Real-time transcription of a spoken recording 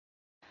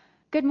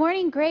Good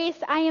morning, Grace.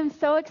 I am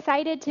so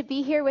excited to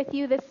be here with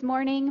you this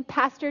morning.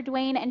 Pastor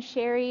Dwayne and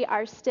Sherry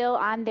are still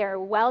on their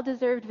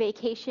well-deserved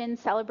vacation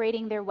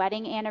celebrating their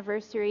wedding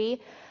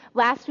anniversary.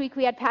 Last week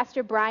we had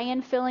Pastor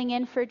Brian filling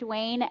in for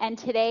Dwayne, and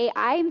today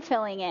I'm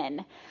filling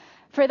in.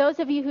 For those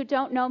of you who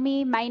don't know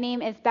me, my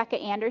name is Becca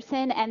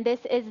Anderson, and this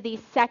is the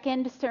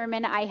second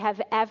sermon I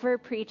have ever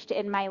preached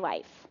in my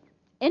life.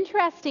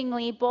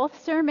 Interestingly,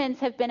 both sermons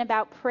have been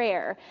about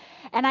prayer,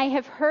 and I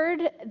have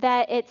heard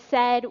that it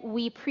said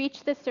we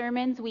preach the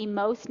sermons we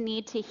most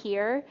need to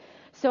hear,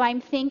 so I'm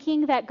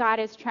thinking that God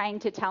is trying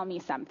to tell me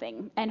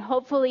something, and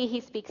hopefully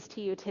he speaks to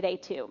you today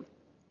too.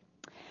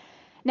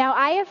 Now,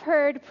 I have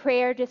heard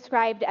prayer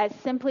described as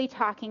simply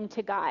talking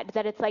to God,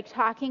 that it's like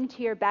talking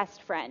to your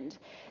best friend,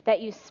 that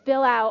you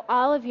spill out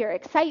all of your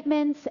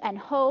excitements and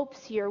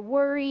hopes, your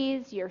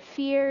worries, your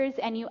fears,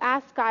 and you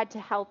ask God to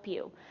help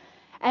you.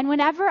 And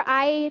whenever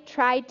I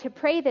tried to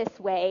pray this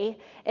way,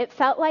 it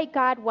felt like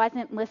God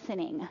wasn't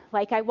listening,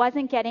 like I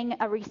wasn't getting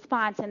a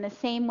response in the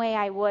same way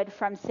I would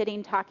from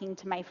sitting talking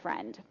to my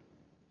friend.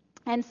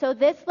 And so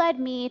this led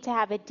me to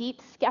have a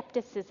deep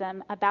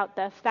skepticism about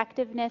the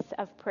effectiveness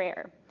of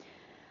prayer.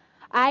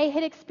 I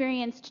had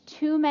experienced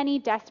too many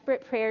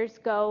desperate prayers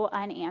go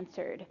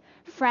unanswered.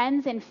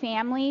 Friends and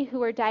family who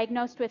were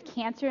diagnosed with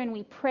cancer, and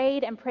we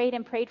prayed and prayed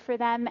and prayed for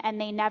them, and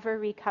they never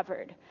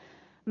recovered.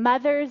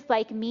 Mothers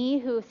like me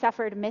who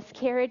suffered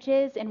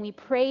miscarriages, and we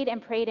prayed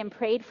and prayed and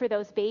prayed for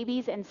those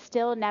babies and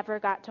still never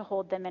got to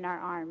hold them in our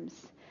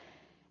arms.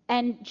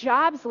 And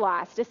jobs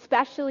lost,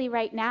 especially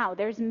right now.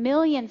 There's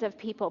millions of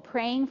people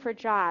praying for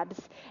jobs,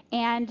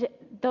 and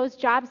those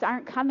jobs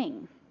aren't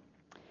coming.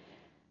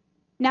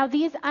 Now,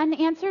 these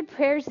unanswered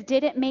prayers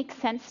didn't make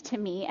sense to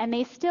me, and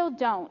they still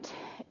don't.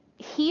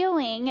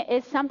 Healing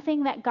is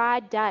something that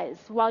God does.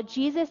 While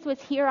Jesus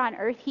was here on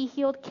earth, he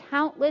healed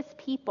countless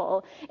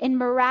people in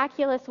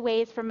miraculous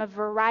ways from a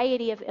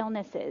variety of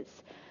illnesses.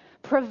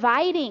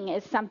 Providing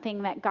is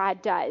something that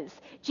God does.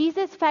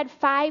 Jesus fed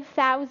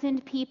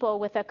 5,000 people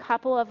with a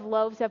couple of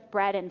loaves of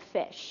bread and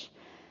fish.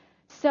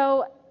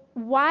 So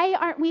why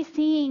aren't we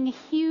seeing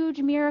huge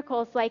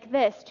miracles like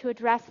this to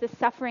address the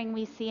suffering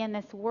we see in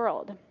this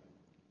world?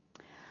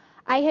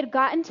 I had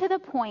gotten to the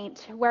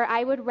point where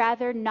I would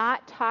rather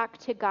not talk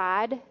to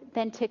God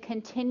than to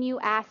continue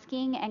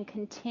asking and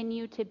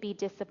continue to be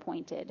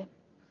disappointed.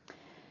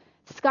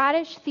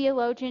 Scottish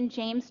theologian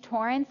James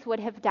Torrance would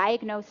have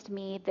diagnosed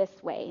me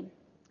this way.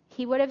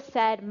 He would have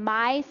said,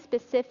 my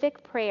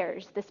specific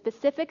prayers, the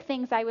specific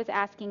things I was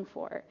asking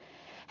for,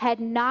 had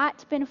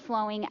not been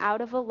flowing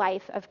out of a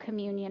life of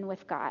communion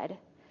with God.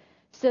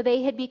 So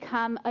they had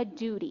become a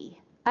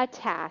duty, a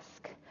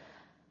task,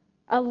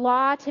 a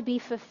law to be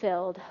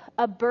fulfilled,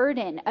 a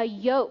burden, a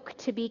yoke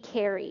to be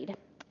carried.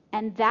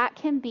 And that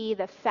can be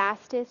the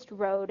fastest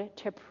road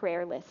to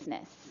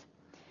prayerlessness.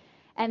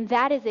 And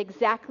that is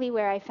exactly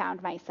where I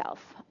found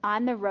myself,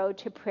 on the road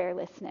to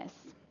prayerlessness.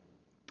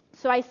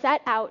 So I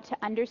set out to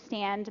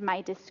understand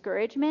my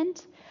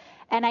discouragement,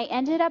 and I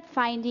ended up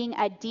finding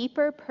a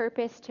deeper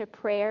purpose to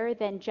prayer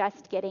than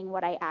just getting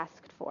what I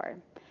asked for.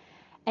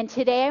 And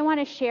today I want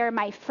to share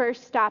my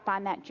first stop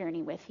on that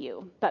journey with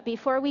you. But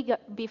before we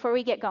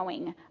get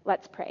going,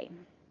 let's pray.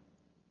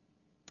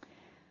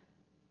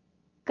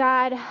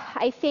 God,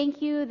 I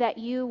thank you that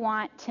you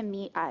want to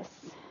meet us.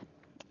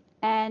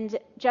 And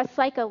just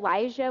like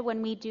Elijah,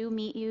 when we do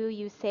meet you,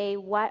 you say,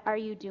 "What are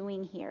you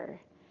doing here?"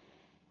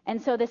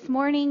 And so this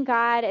morning,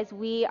 God, as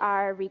we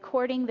are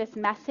recording this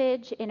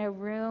message in a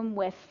room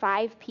with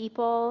 5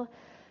 people,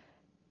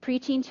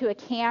 preaching to a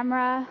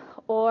camera,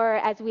 or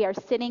as we are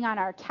sitting on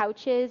our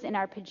couches in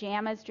our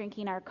pajamas,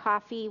 drinking our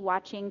coffee,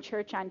 watching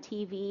church on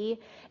TV,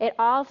 it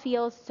all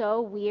feels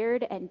so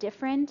weird and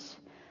different.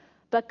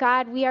 But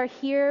God, we are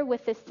here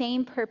with the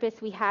same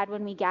purpose we had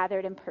when we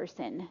gathered in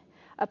person,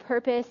 a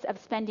purpose of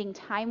spending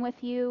time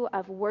with you,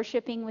 of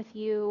worshiping with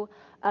you,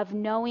 of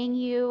knowing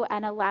you,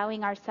 and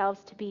allowing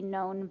ourselves to be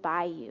known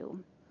by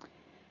you.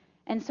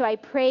 And so I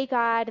pray,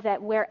 God,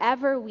 that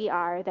wherever we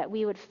are, that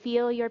we would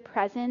feel your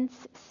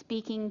presence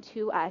speaking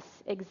to us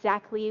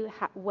exactly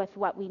with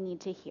what we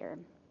need to hear.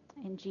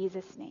 In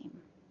Jesus'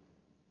 name.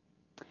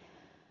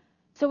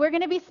 So we're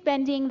going to be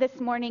spending this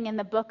morning in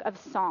the book of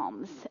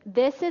Psalms.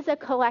 This is a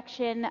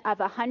collection of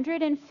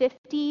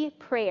 150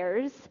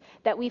 prayers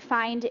that we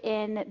find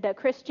in the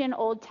Christian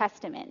Old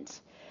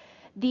Testament.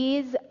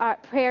 These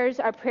prayers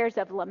are prayers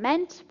of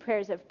lament,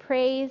 prayers of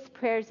praise,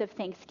 prayers of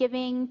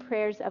thanksgiving,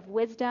 prayers of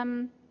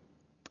wisdom.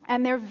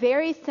 And they're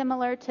very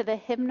similar to the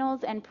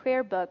hymnals and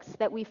prayer books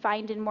that we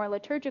find in more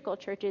liturgical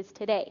churches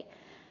today.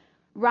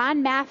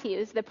 Ron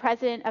Matthews, the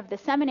president of the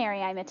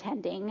seminary I'm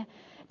attending,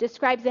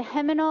 describes a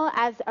hymnal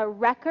as a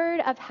record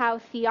of how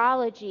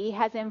theology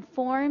has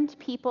informed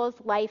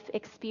people's life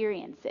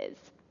experiences.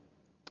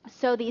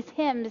 So these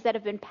hymns that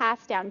have been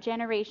passed down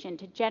generation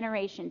to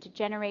generation to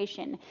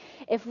generation,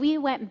 if we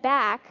went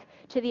back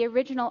to the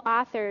original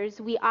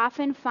authors, we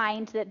often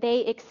find that they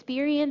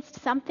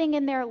experienced something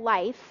in their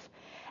life,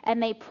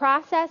 And they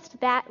processed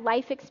that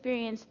life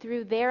experience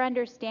through their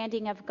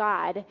understanding of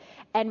God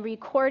and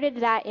recorded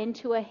that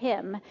into a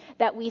hymn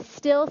that we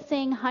still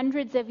sing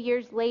hundreds of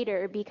years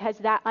later, because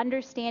that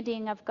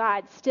understanding of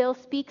God still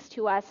speaks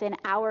to us in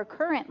our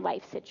current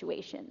life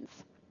situations.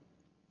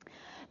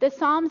 The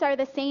Psalms are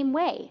the same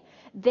way.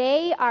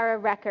 They are a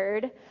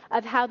record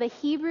of how the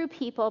Hebrew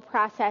people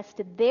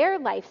processed their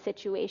life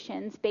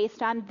situations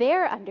based on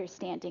their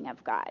understanding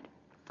of God.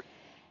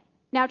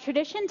 Now,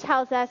 tradition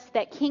tells us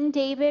that King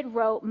David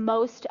wrote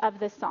most of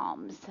the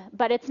Psalms,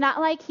 but it's not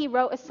like he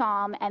wrote a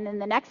psalm and then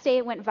the next day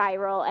it went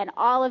viral and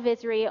all of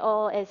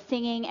Israel is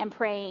singing and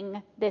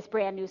praying this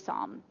brand new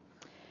psalm.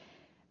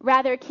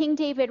 Rather, King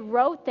David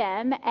wrote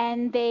them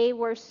and they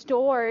were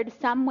stored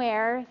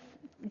somewhere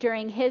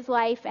during his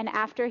life and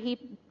after he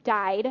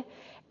died,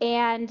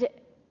 and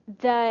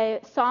the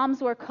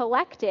Psalms were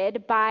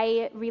collected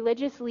by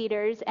religious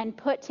leaders and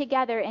put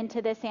together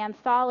into this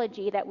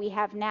anthology that we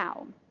have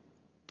now.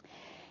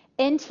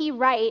 N.T.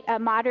 Wright, a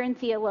modern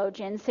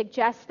theologian,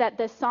 suggests that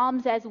the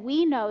Psalms as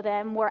we know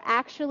them were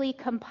actually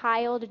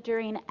compiled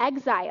during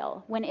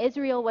exile when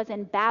Israel was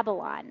in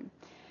Babylon.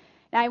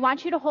 Now, I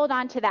want you to hold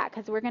on to that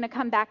because we're going to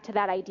come back to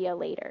that idea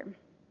later.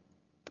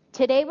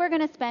 Today, we're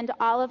going to spend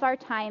all of our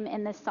time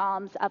in the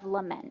Psalms of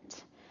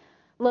Lament.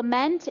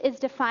 Lament is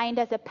defined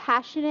as a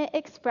passionate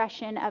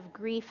expression of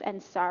grief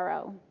and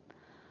sorrow.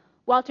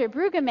 Walter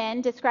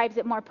Brueggemann describes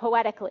it more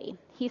poetically.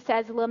 He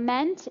says,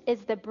 lament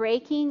is the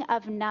breaking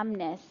of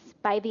numbness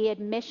by the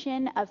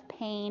admission of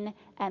pain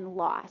and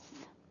loss.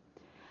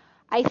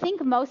 I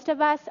think most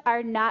of us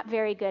are not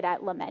very good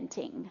at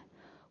lamenting.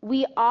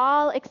 We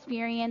all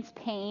experience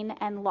pain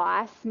and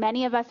loss.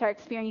 Many of us are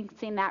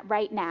experiencing that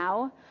right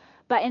now,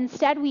 but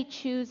instead we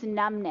choose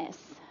numbness.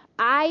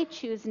 I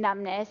choose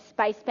numbness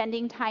by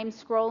spending time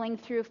scrolling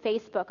through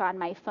Facebook on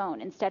my phone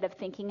instead of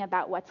thinking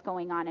about what's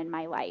going on in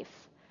my life.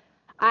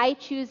 I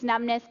choose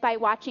numbness by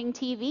watching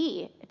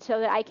TV so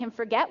that I can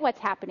forget what's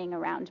happening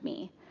around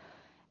me.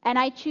 And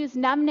I choose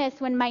numbness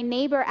when my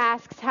neighbor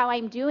asks how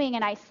I'm doing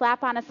and I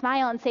slap on a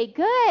smile and say,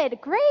 good,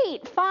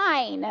 great,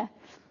 fine.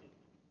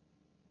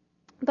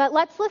 But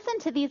let's listen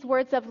to these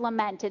words of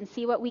lament and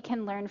see what we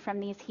can learn from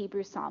these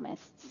Hebrew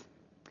psalmists.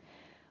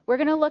 We're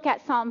going to look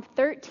at Psalm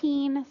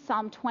 13,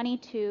 Psalm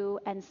 22,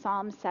 and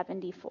Psalm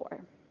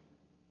 74.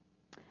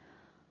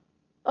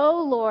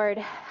 O Lord,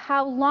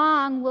 how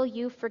long will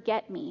you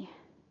forget me?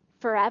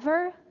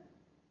 Forever?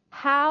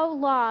 How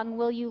long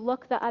will you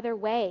look the other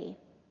way?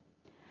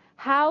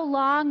 How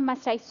long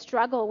must I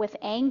struggle with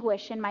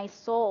anguish in my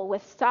soul,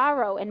 with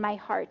sorrow in my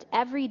heart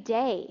every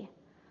day?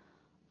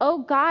 O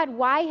God,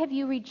 why have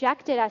you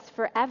rejected us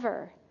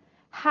forever?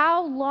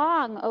 How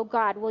long, O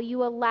God, will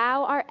you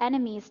allow our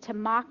enemies to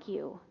mock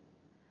you?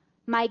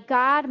 My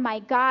God,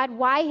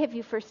 why have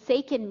you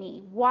forsaken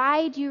me?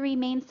 Why do you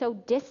remain so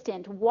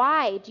distant?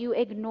 Why do you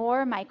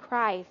ignore my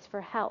cries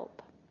for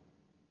help?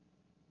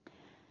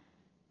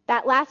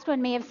 That last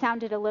one may have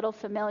sounded a little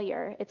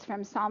familiar. It's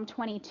from Psalm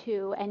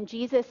 22, and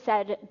Jesus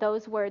said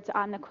those words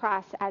on the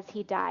cross as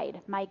he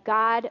died. My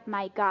God,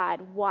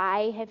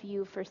 why have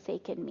you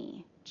forsaken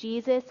me?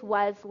 Jesus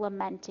was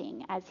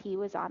lamenting as he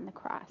was on the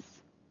cross.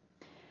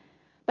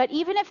 But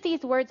even if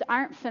these words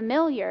aren't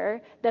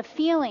familiar, the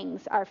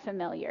feelings are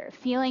familiar.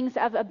 Feelings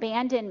of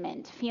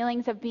abandonment,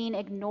 feelings of being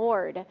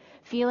ignored,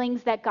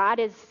 feelings that God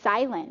is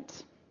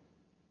silent.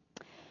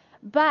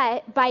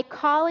 But by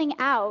calling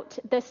out,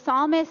 the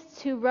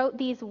psalmists who wrote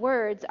these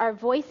words are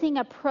voicing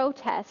a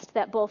protest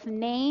that both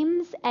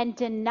names and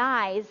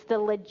denies the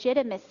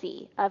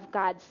legitimacy of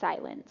God's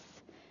silence.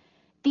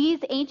 These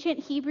ancient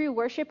Hebrew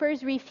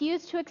worshipers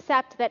refuse to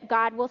accept that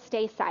God will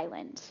stay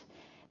silent.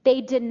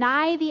 They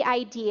deny the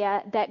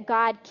idea that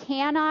God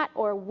cannot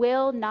or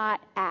will not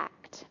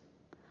act.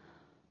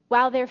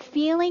 While their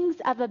feelings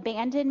of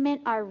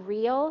abandonment are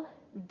real,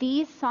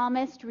 these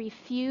psalmists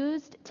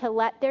refused to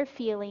let their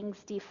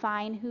feelings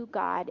define who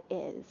God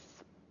is.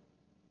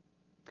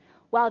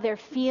 While their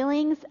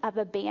feelings of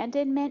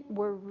abandonment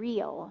were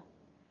real,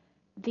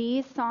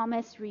 these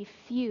psalmists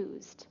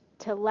refused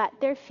to let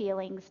their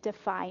feelings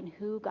define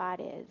who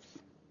God is.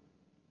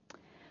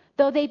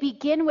 Though they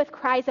begin with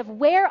cries of,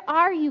 "Where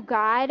are you,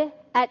 God?"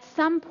 at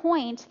some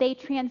point they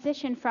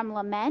transition from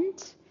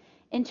lament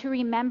into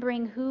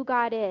remembering who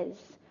God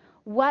is,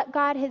 what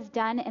God has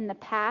done in the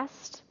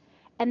past,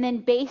 and then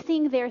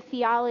basing their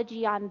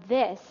theology on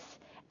this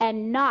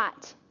and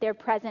not their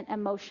present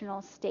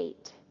emotional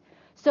state.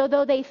 So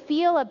though they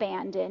feel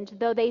abandoned,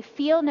 though they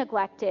feel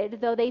neglected,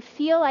 though they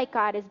feel like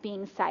God is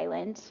being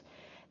silent,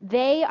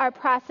 they are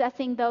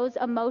processing those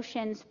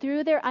emotions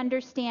through their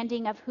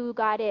understanding of who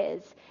God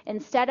is,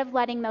 instead of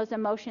letting those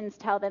emotions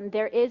tell them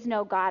there is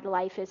no God,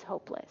 life is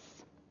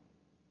hopeless.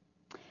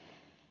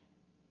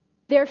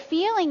 Their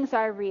feelings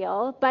are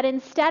real, but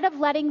instead of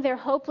letting their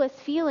hopeless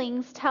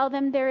feelings tell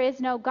them there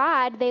is no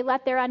God, they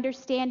let their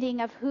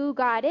understanding of who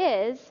God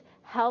is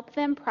help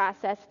them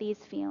process these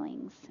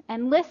feelings.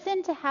 And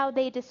listen to how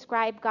they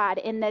describe God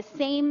in the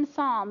same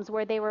Psalms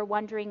where they were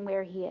wondering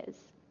where he is.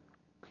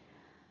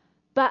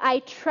 But I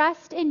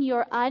trust in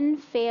your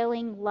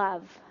unfailing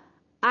love.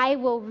 I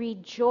will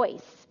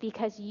rejoice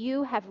because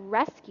you have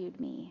rescued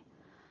me.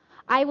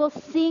 I will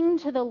sing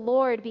to the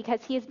Lord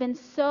because he has been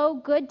so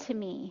good to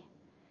me.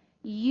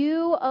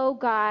 You, O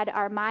God,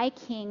 are my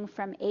King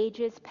from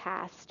ages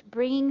past,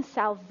 bringing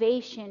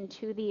salvation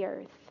to the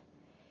earth.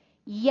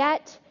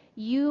 Yet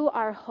you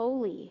are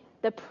holy.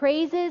 The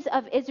praises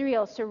of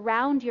Israel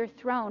surround your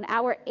throne.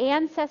 Our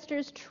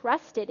ancestors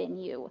trusted in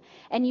you,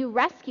 and you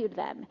rescued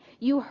them.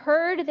 You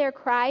heard their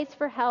cries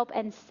for help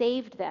and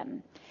saved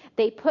them.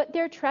 They put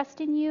their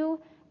trust in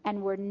you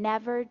and were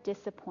never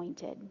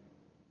disappointed.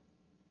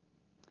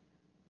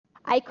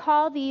 I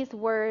call these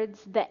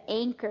words the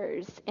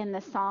anchors in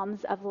the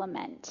Psalms of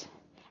Lament.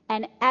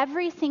 And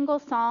every single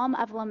Psalm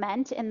of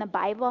Lament in the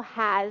Bible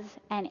has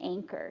an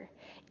anchor,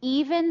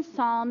 even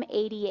Psalm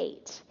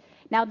 88.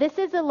 Now, this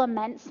is a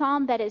lament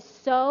psalm that is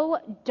so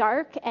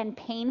dark and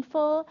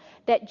painful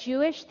that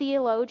Jewish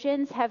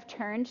theologians have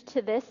turned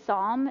to this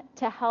psalm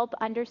to help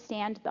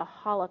understand the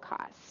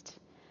Holocaust.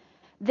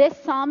 This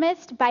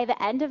psalmist, by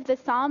the end of the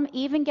psalm,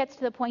 even gets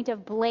to the point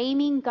of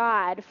blaming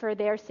God for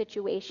their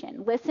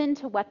situation. Listen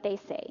to what they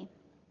say.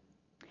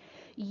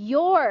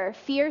 Your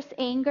fierce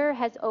anger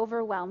has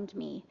overwhelmed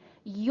me.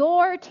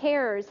 Your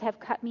terrors have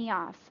cut me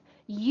off.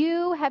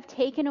 You have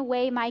taken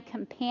away my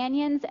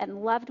companions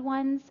and loved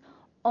ones.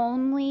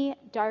 Only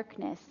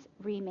darkness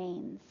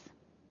remains.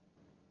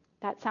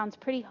 That sounds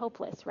pretty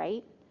hopeless,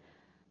 right?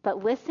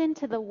 But listen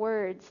to the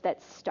words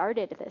that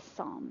started this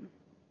psalm.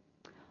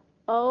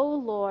 O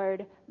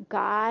Lord,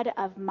 God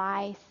of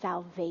my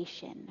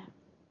salvation.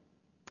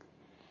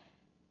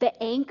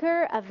 The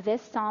anchor of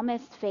this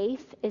psalmist's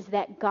faith is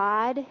that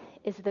God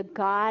is the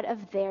God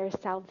of their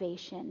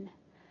salvation.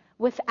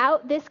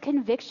 Without this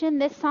conviction,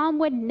 this psalm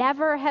would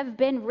never have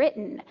been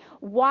written.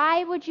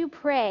 Why would you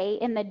pray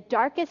in the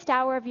darkest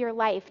hour of your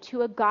life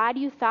to a God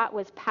you thought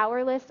was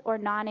powerless or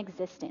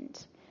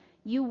non-existent?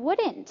 You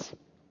wouldn't.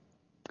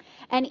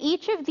 And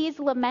each of these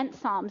lament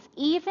psalms,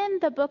 even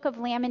the book of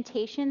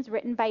Lamentations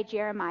written by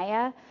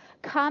Jeremiah,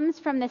 comes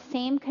from the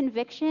same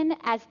conviction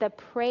as the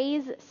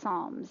praise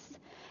psalms.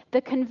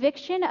 The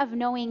conviction of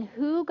knowing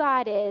who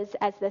God is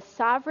as the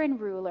sovereign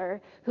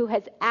ruler who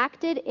has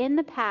acted in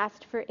the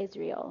past for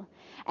Israel.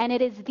 And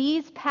it is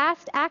these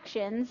past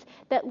actions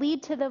that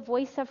lead to the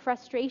voice of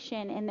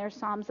frustration in their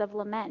psalms of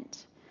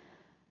lament.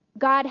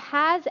 God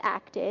has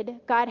acted,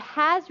 God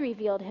has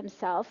revealed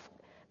himself,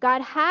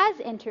 God has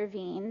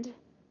intervened,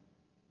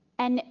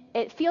 and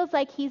it feels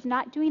like he's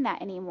not doing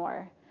that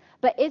anymore.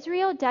 But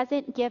Israel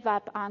doesn't give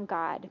up on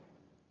God.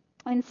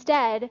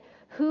 Instead,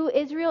 who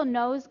Israel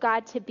knows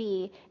God to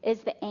be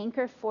is the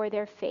anchor for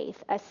their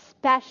faith,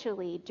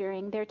 especially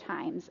during their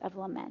times of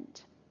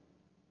lament.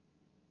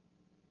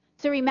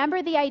 So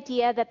remember the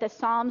idea that the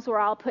Psalms were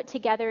all put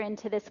together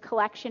into this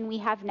collection we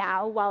have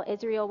now while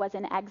Israel was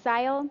in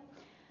exile?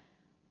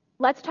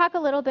 Let's talk a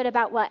little bit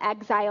about what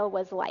exile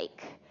was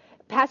like.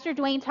 Pastor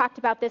Dwayne talked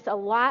about this a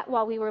lot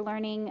while we were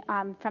learning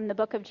from the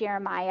book of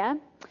Jeremiah.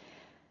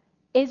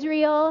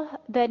 Israel,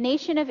 the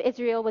nation of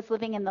Israel, was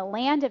living in the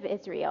land of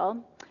Israel,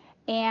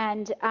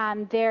 and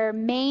their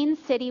main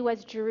city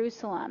was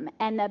Jerusalem.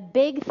 And the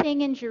big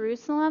thing in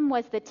Jerusalem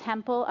was the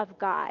temple of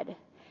God.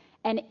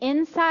 And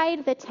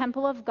inside the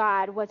temple of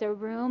God was a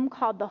room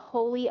called the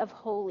Holy of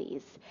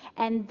Holies.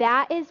 And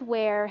that is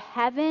where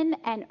heaven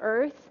and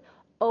earth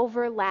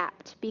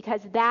overlapped,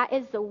 because that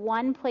is the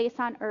one place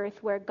on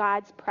earth where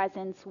God's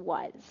presence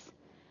was.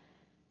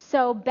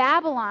 So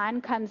Babylon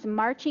comes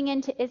marching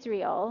into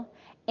Israel,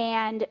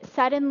 and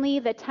suddenly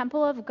the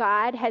temple of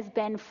God has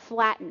been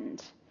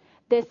flattened.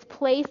 This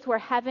place where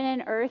heaven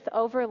and earth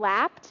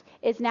overlapped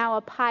is now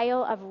a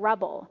pile of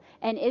rubble,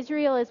 and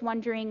Israel is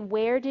wondering,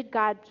 where did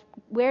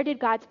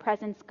God's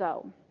presence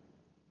go?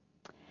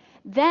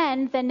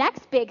 Then the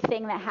next big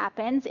thing that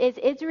happens is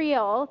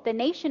Israel, the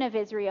nation of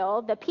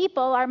Israel, the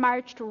people are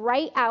marched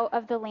right out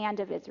of the land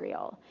of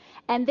Israel.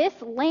 And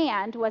this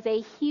land was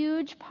a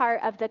huge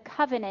part of the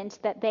covenant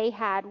that they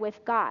had with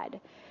God.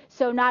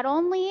 So not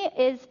only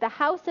is the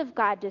house of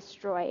God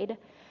destroyed,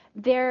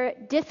 they're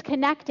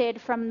disconnected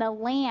from the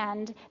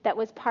land that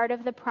was part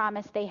of the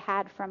promise they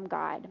had from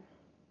God.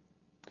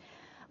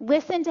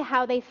 Listen to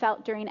how they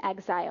felt during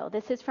exile.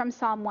 This is from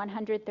Psalm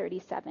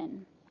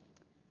 137.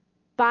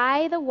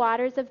 By the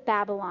waters of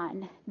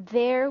Babylon,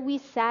 there we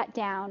sat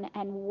down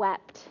and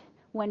wept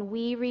when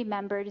we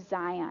remembered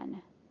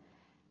Zion.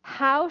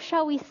 How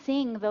shall we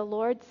sing the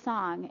Lord's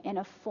song in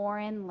a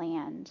foreign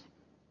land?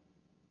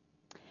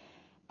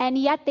 And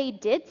yet they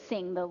did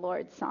sing the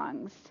Lord's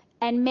songs,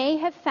 and may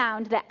have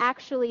found that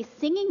actually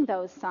singing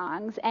those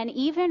songs and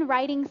even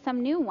writing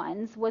some new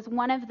ones was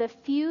one of the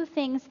few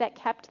things that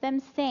kept them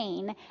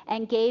sane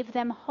and gave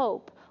them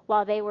hope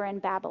while they were in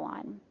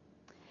Babylon.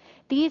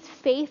 These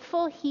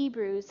faithful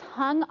Hebrews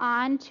hung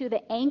on to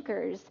the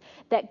anchors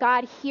that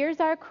God hears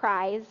our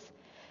cries,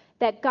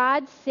 that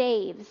God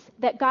saves,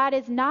 that God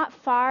is not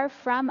far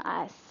from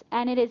us.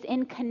 And it is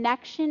in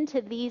connection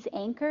to these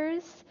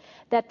anchors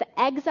that the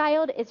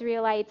exiled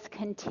Israelites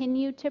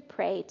continue to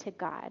pray to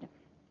God.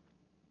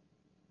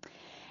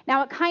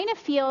 Now, it kind of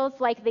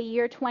feels like the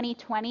year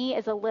 2020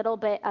 is a little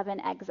bit of an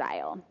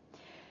exile.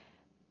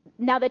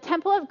 Now, the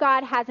temple of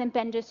God hasn't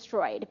been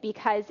destroyed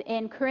because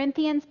in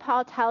Corinthians,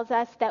 Paul tells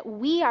us that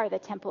we are the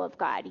temple of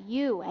God,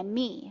 you and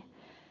me.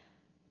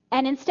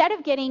 And instead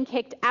of getting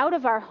kicked out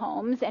of our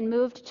homes and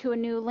moved to a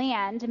new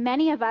land,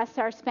 many of us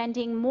are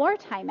spending more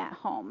time at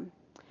home.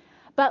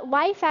 But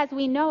life as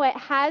we know it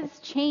has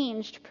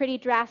changed pretty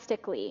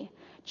drastically.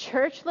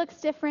 Church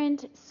looks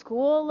different,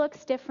 school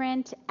looks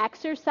different,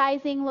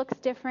 exercising looks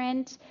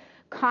different,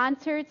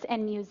 concerts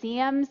and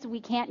museums, we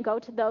can't go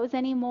to those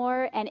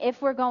anymore. And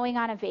if we're going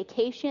on a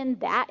vacation,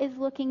 that is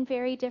looking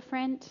very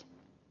different.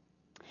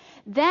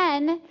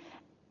 Then,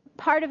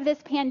 part of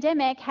this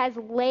pandemic has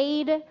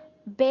laid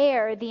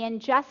bare the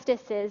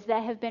injustices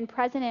that have been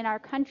present in our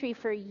country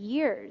for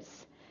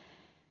years.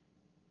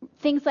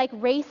 Things like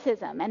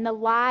racism and the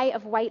lie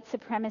of white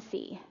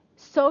supremacy,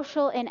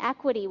 social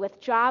inequity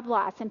with job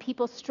loss and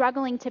people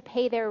struggling to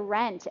pay their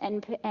rent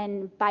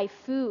and buy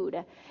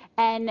food,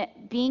 and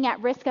being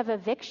at risk of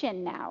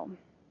eviction now.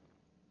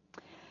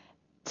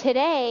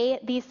 Today,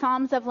 these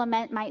Psalms of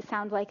Lament might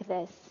sound like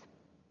this.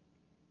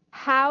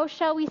 How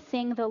shall we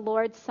sing the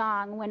Lord's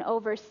song when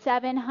over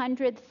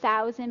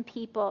 700,000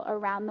 people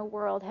around the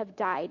world have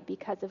died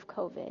because of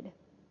COVID?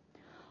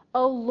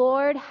 Oh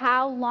Lord,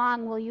 how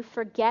long will you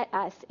forget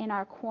us in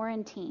our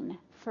quarantine?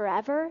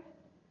 Forever?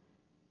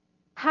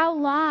 How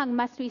long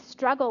must we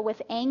struggle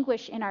with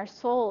anguish in our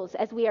souls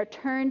as we are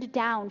turned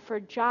down for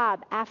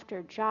job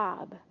after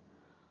job?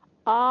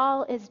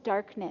 All is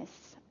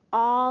darkness.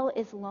 All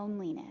is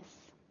loneliness.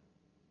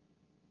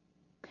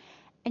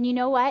 And you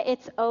know what?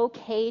 It's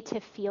okay to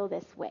feel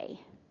this way.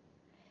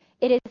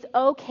 It is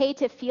okay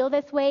to feel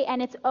this way,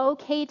 and it's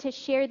okay to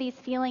share these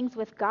feelings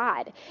with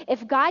God.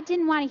 If God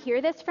didn't want to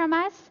hear this from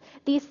us,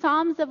 these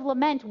Psalms of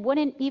Lament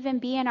wouldn't even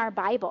be in our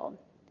Bible.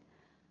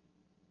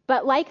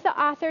 But like the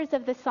authors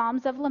of the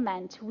Psalms of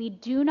Lament, we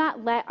do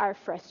not let our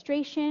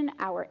frustration,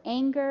 our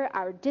anger,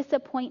 our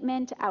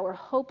disappointment, our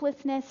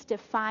hopelessness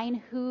define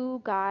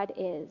who God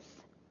is.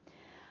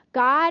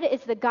 God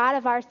is the God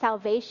of our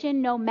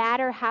salvation no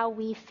matter how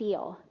we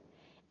feel.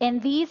 In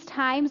these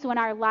times when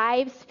our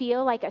lives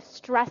feel like a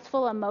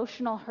stressful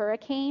emotional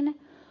hurricane,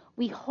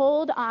 we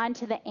hold on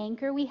to the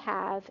anchor we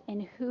have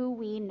in who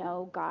we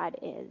know God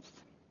is.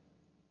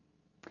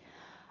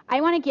 I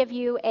want to give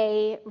you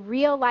a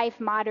real-life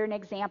modern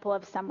example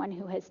of someone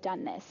who has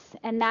done this,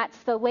 and that's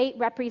the late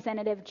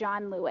Representative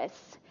John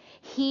Lewis.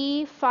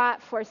 He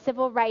fought for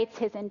civil rights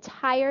his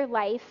entire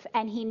life,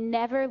 and he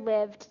never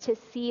lived to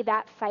see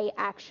that fight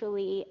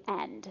actually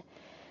end.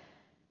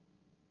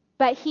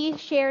 But he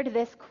shared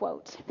this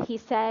quote. He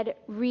said,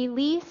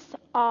 "Release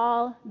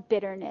all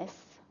bitterness,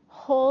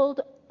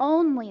 hold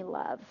only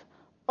love,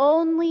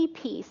 only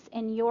peace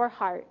in your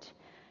heart,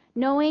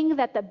 knowing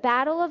that the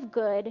battle of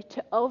good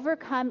to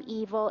overcome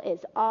evil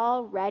is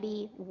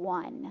already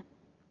won."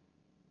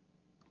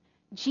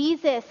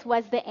 Jesus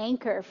was the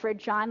anchor for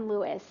John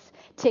Lewis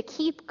to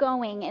keep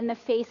going in the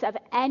face of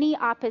any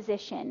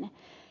opposition.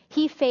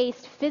 He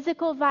faced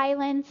physical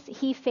violence,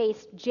 he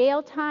faced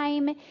jail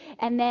time,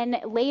 and then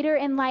later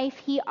in life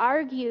he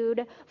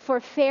argued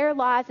for fair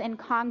laws in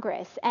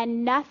Congress,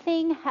 and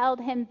nothing held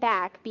him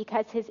back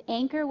because his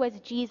anchor was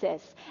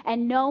Jesus,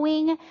 and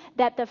knowing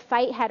that the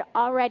fight had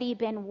already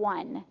been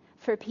won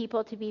for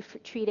people to be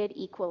treated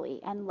equally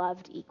and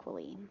loved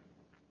equally.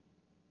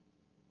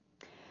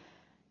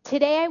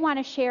 Today I want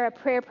to share a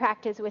prayer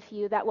practice with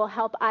you that will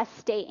help us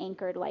stay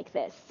anchored like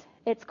this.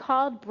 It's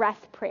called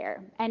breath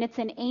prayer, and it's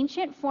an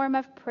ancient form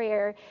of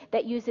prayer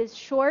that uses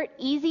short,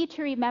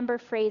 easy-to-remember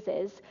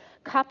phrases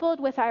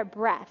coupled with our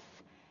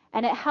breath,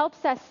 and it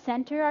helps us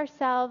center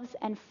ourselves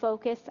and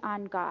focus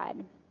on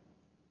God.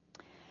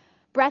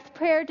 Breath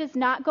prayer does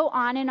not go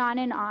on and on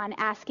and on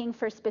asking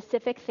for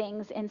specific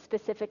things in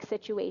specific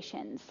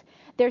situations.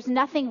 There's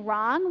nothing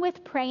wrong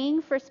with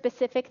praying for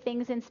specific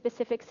things in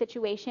specific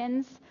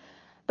situations,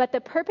 but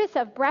the purpose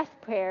of breath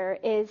prayer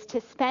is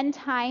to spend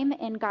time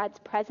in God's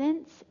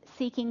presence,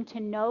 seeking to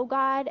know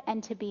God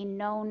and to be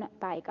known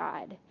by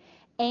God,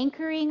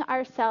 anchoring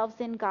ourselves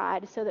in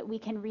God so that we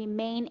can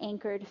remain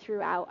anchored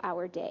throughout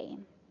our day.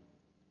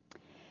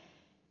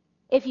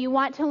 If you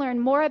want to learn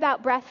more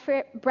about breath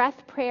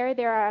prayer,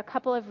 there are a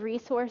couple of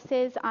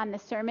resources on the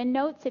sermon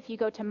notes. If you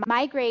go to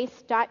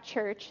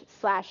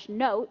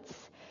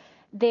mygrace.church/notes,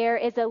 there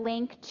is a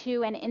link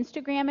to an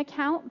Instagram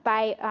account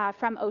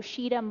from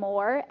Oshita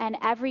Moore, and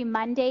every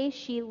Monday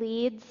she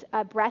leads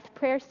a breath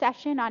prayer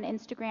session on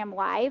Instagram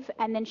Live,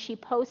 and then she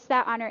posts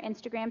that on her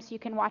Instagram so you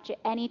can watch it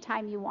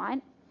anytime you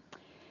want.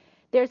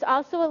 There's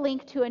also a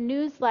link to a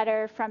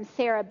newsletter from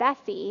Sarah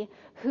Bessie,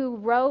 who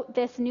wrote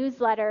this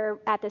newsletter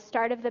at the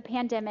start of the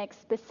pandemic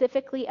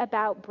specifically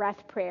about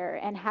breath prayer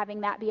and having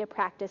that be a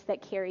practice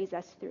that carries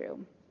us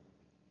through.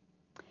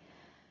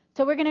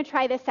 So we're going to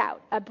try this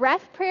out. A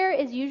breath prayer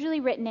is usually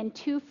written in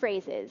two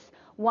phrases,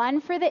 one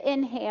for the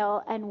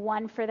inhale and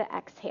one for the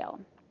exhale.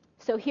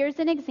 So here's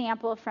an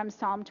example from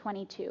Psalm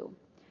 22.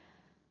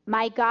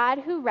 My God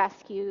who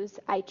rescues,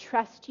 I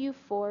trust you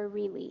for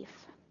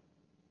relief.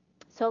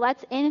 So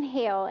let's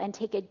inhale and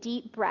take a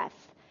deep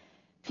breath.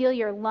 Feel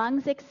your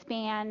lungs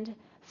expand.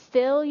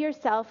 Fill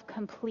yourself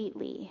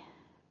completely.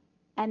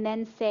 And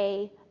then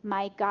say,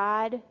 my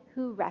God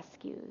who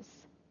rescues.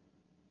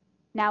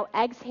 Now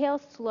exhale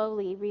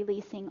slowly,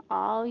 releasing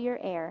all your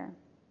air.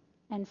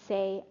 And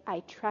say,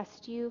 I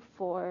trust you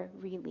for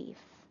relief.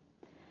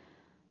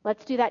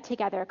 Let's do that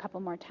together a couple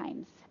more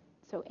times.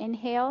 So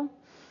inhale.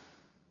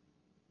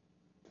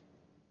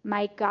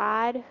 My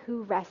God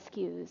who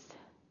rescues.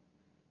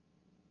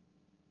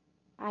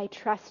 I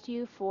trust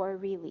you for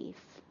relief.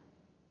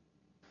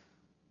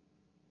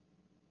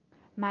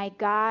 My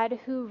God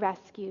who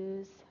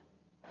rescues.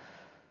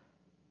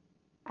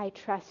 I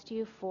trust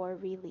you for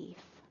relief.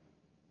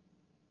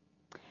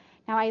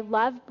 Now, I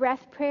love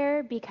breath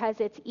prayer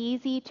because it's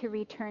easy to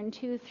return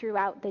to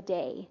throughout the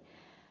day.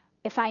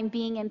 If I'm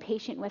being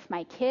impatient with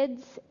my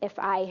kids, if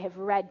I have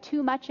read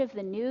too much of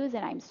the news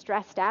and I'm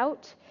stressed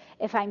out,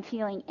 if I'm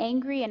feeling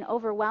angry and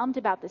overwhelmed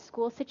about the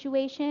school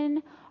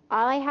situation,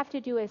 all I have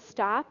to do is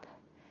stop,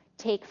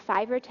 take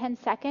 5 or 10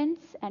 seconds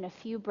and a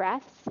few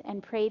breaths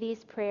and pray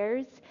these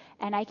prayers,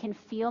 and I can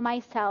feel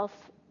myself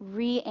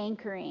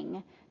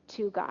re-anchoring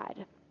to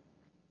God.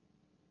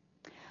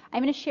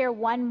 I'm going to share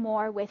one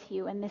more with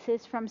you, and this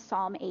is from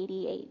Psalm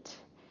 88.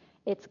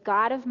 It's,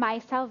 God of my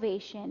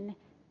salvation,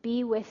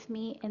 be with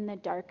me in the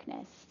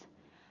darkness.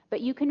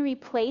 But you can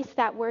replace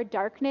that word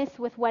darkness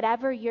with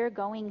whatever you're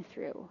going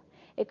through.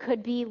 It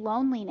could be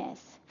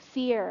loneliness,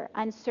 fear,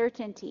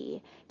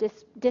 uncertainty,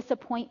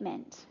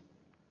 disappointment.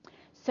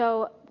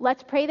 So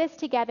let's pray this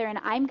together, and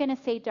I'm going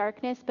to say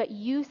darkness, but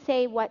you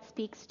say what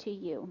speaks to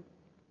you.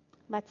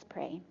 Let's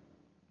pray.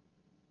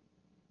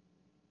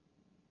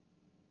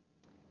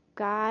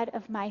 God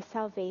of my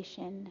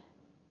salvation,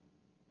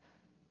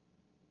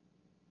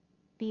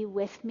 be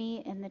with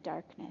me in the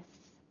darkness.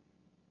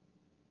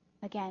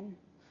 Again.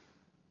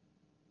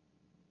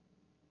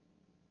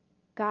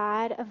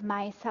 God of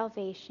my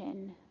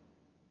salvation,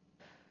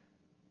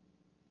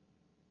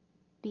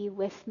 be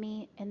with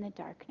me in the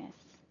darkness.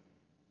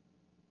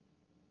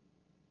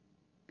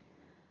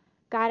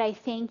 God, I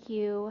thank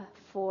you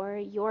for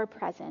your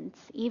presence.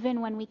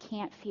 Even when we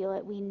can't feel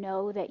it, we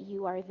know that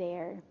you are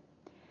there.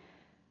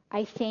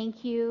 I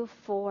thank you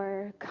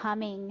for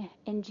coming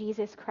in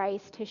Jesus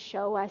Christ to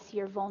show us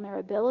your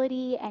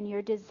vulnerability and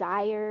your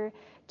desire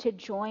to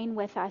join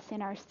with us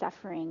in our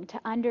suffering,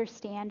 to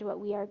understand what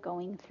we are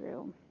going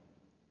through.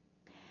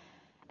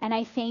 And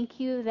I thank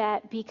you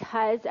that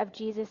because of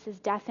Jesus'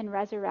 death and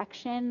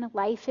resurrection,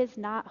 life is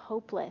not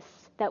hopeless,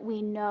 that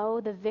we know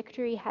the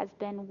victory has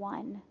been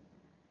won.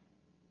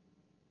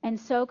 And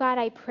so, God,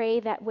 I pray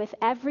that with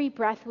every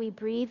breath we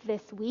breathe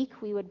this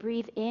week, we would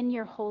breathe in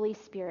your Holy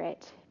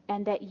Spirit,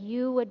 and that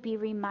you would be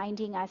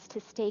reminding us to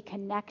stay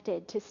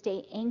connected, to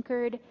stay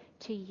anchored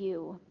to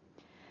you,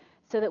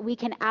 so that we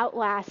can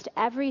outlast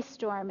every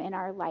storm in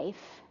our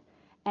life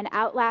and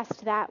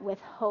outlast that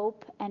with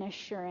hope and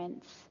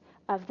assurance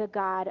of the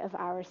God of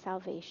our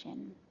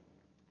salvation.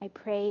 I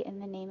pray in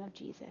the name of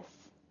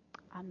Jesus.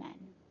 Amen.